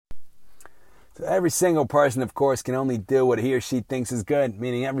Every single person, of course, can only do what he or she thinks is good,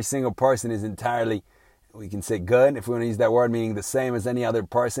 meaning every single person is entirely, we can say good, if we want to use that word, meaning the same as any other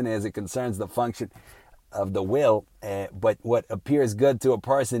person as it concerns the function of the will. But what appears good to a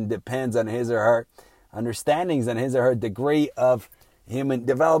person depends on his or her understandings, on his or her degree of human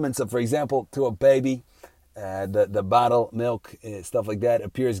development. So, for example, to a baby, the bottle milk, stuff like that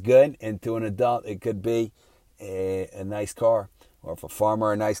appears good, and to an adult it could be a nice car, or for a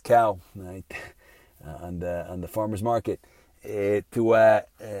farmer a nice cow, right? on the farmer's market. To a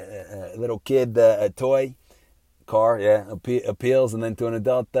little kid, a toy car, appeals, and then to an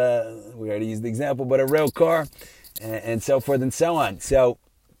adult, we already used the example, but a real car, and so forth and so on. So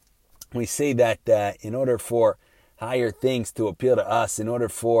we see that in order for higher things to appeal to us, in order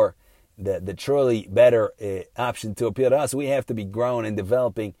for the truly better option to appeal to us, we have to be growing and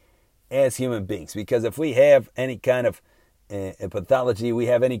developing as human beings. Because if we have any kind of pathology, we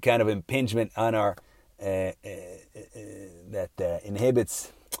have any kind of impingement on our that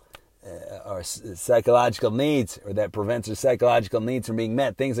inhibits our psychological needs, or that prevents our psychological needs from being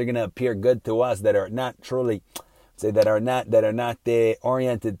met, things are going to appear good to us that are not truly, that are not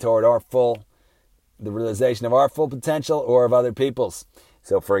oriented toward the realization of our full potential or of other people's.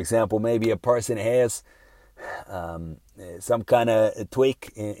 So, for example, maybe a person has some kind of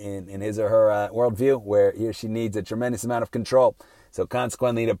tweak in his or her worldview, where he or she needs a tremendous amount of control. So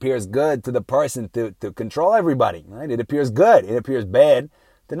consequently, it appears good to the person to control everybody, right? It appears good. It appears bad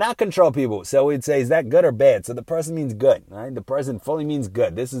to not control people. So we'd say, is that good or bad? So the person means good, right? The person fully means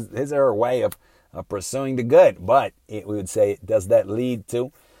good. This is his or her way of pursuing the good. But we would say, does that lead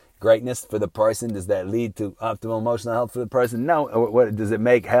to greatness for the person? Does that lead to optimal emotional health for the person? No. What does it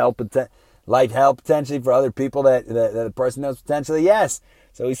make life hell potentially for other people that the person knows potentially? Yes.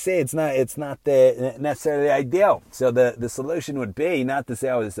 So we see it's not necessarily ideal. So the solution would be not to say,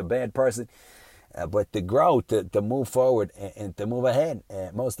 oh, it's a bad person, but to grow, to move forward and to move ahead.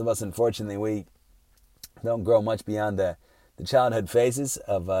 Most of us, unfortunately, we don't grow much beyond the childhood phases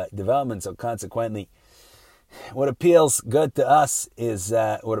of development. So consequently, what appeals good to us is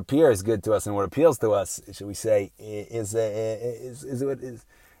what appears good to us, and what appeals to us, should we say, is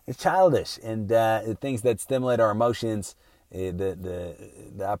childish, and things that stimulate our emotions,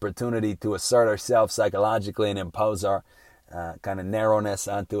 the opportunity to assert ourselves psychologically and impose our kind of narrowness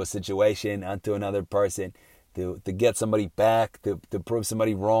onto a situation, onto another person, to get somebody back, to prove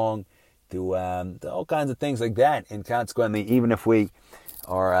somebody wrong, to all kinds of things like that. And consequently, even if we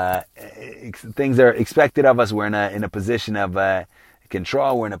are things are expected of us, we're in a position of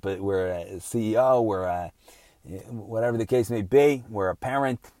control. We're a CEO. We're whatever the case may be. We're a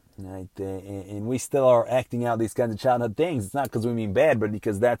parent. Right? And we still are acting out these kinds of childhood things. It's not because we mean bad, but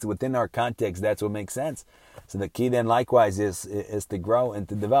because that's within our context. That's what makes sense. So the key then likewise is to grow and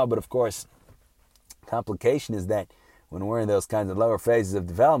to develop. But of course, complication is that when we're in those kinds of lower phases of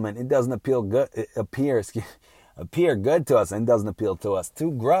development, it doesn't appear good to us, and doesn't appeal to us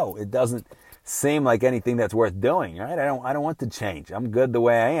to grow. It doesn't seem like anything that's worth doing, right? I don't want to change. I'm good the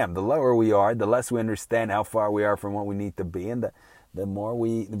way I am. The lower we are, the less we understand how far we are from what we need to be, and the more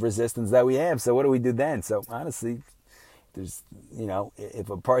the resistance that we have. So what do we do then? So honestly, there's, if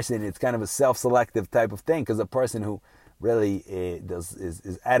a person, it's kind of a self-selective type of thing, because a person who really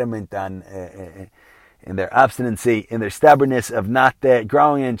is adamant on in their obstinacy, in their stubbornness of not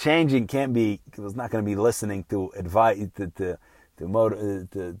growing and changing, was not going to be listening to advice, to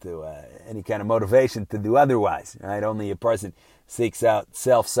any kind of motivation to do otherwise, right? Only a person seeks out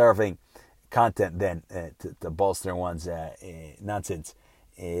self-serving content then to bolster one's nonsense.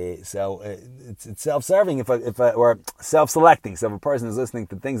 So it's self-serving or self-selecting. So if a person is listening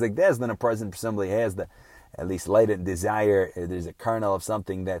to things like this, then a person presumably has the at least latent desire. There's a kernel of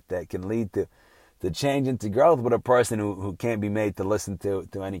something that can lead to change and to growth. But a person who can't be made to listen to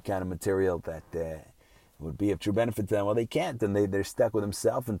any kind of material that would be of true benefit to them, well, they can't, and they're stuck with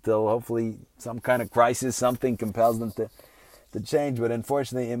themselves until hopefully some kind of crisis, something compels them to change. But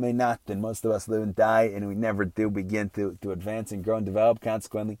unfortunately, it may not. And most of us live and die, and we never do begin to advance and grow and develop.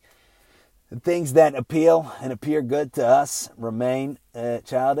 Consequently, the things that appeal and appear good to us remain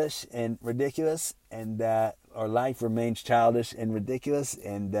childish and ridiculous, and our life remains childish and ridiculous,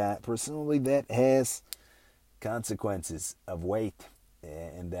 and presumably that has consequences of weight,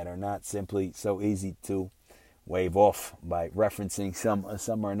 and that are not simply so easy to wave off by referencing some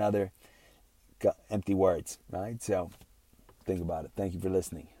or another empty words, right? So think about it. Thank you for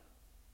listening.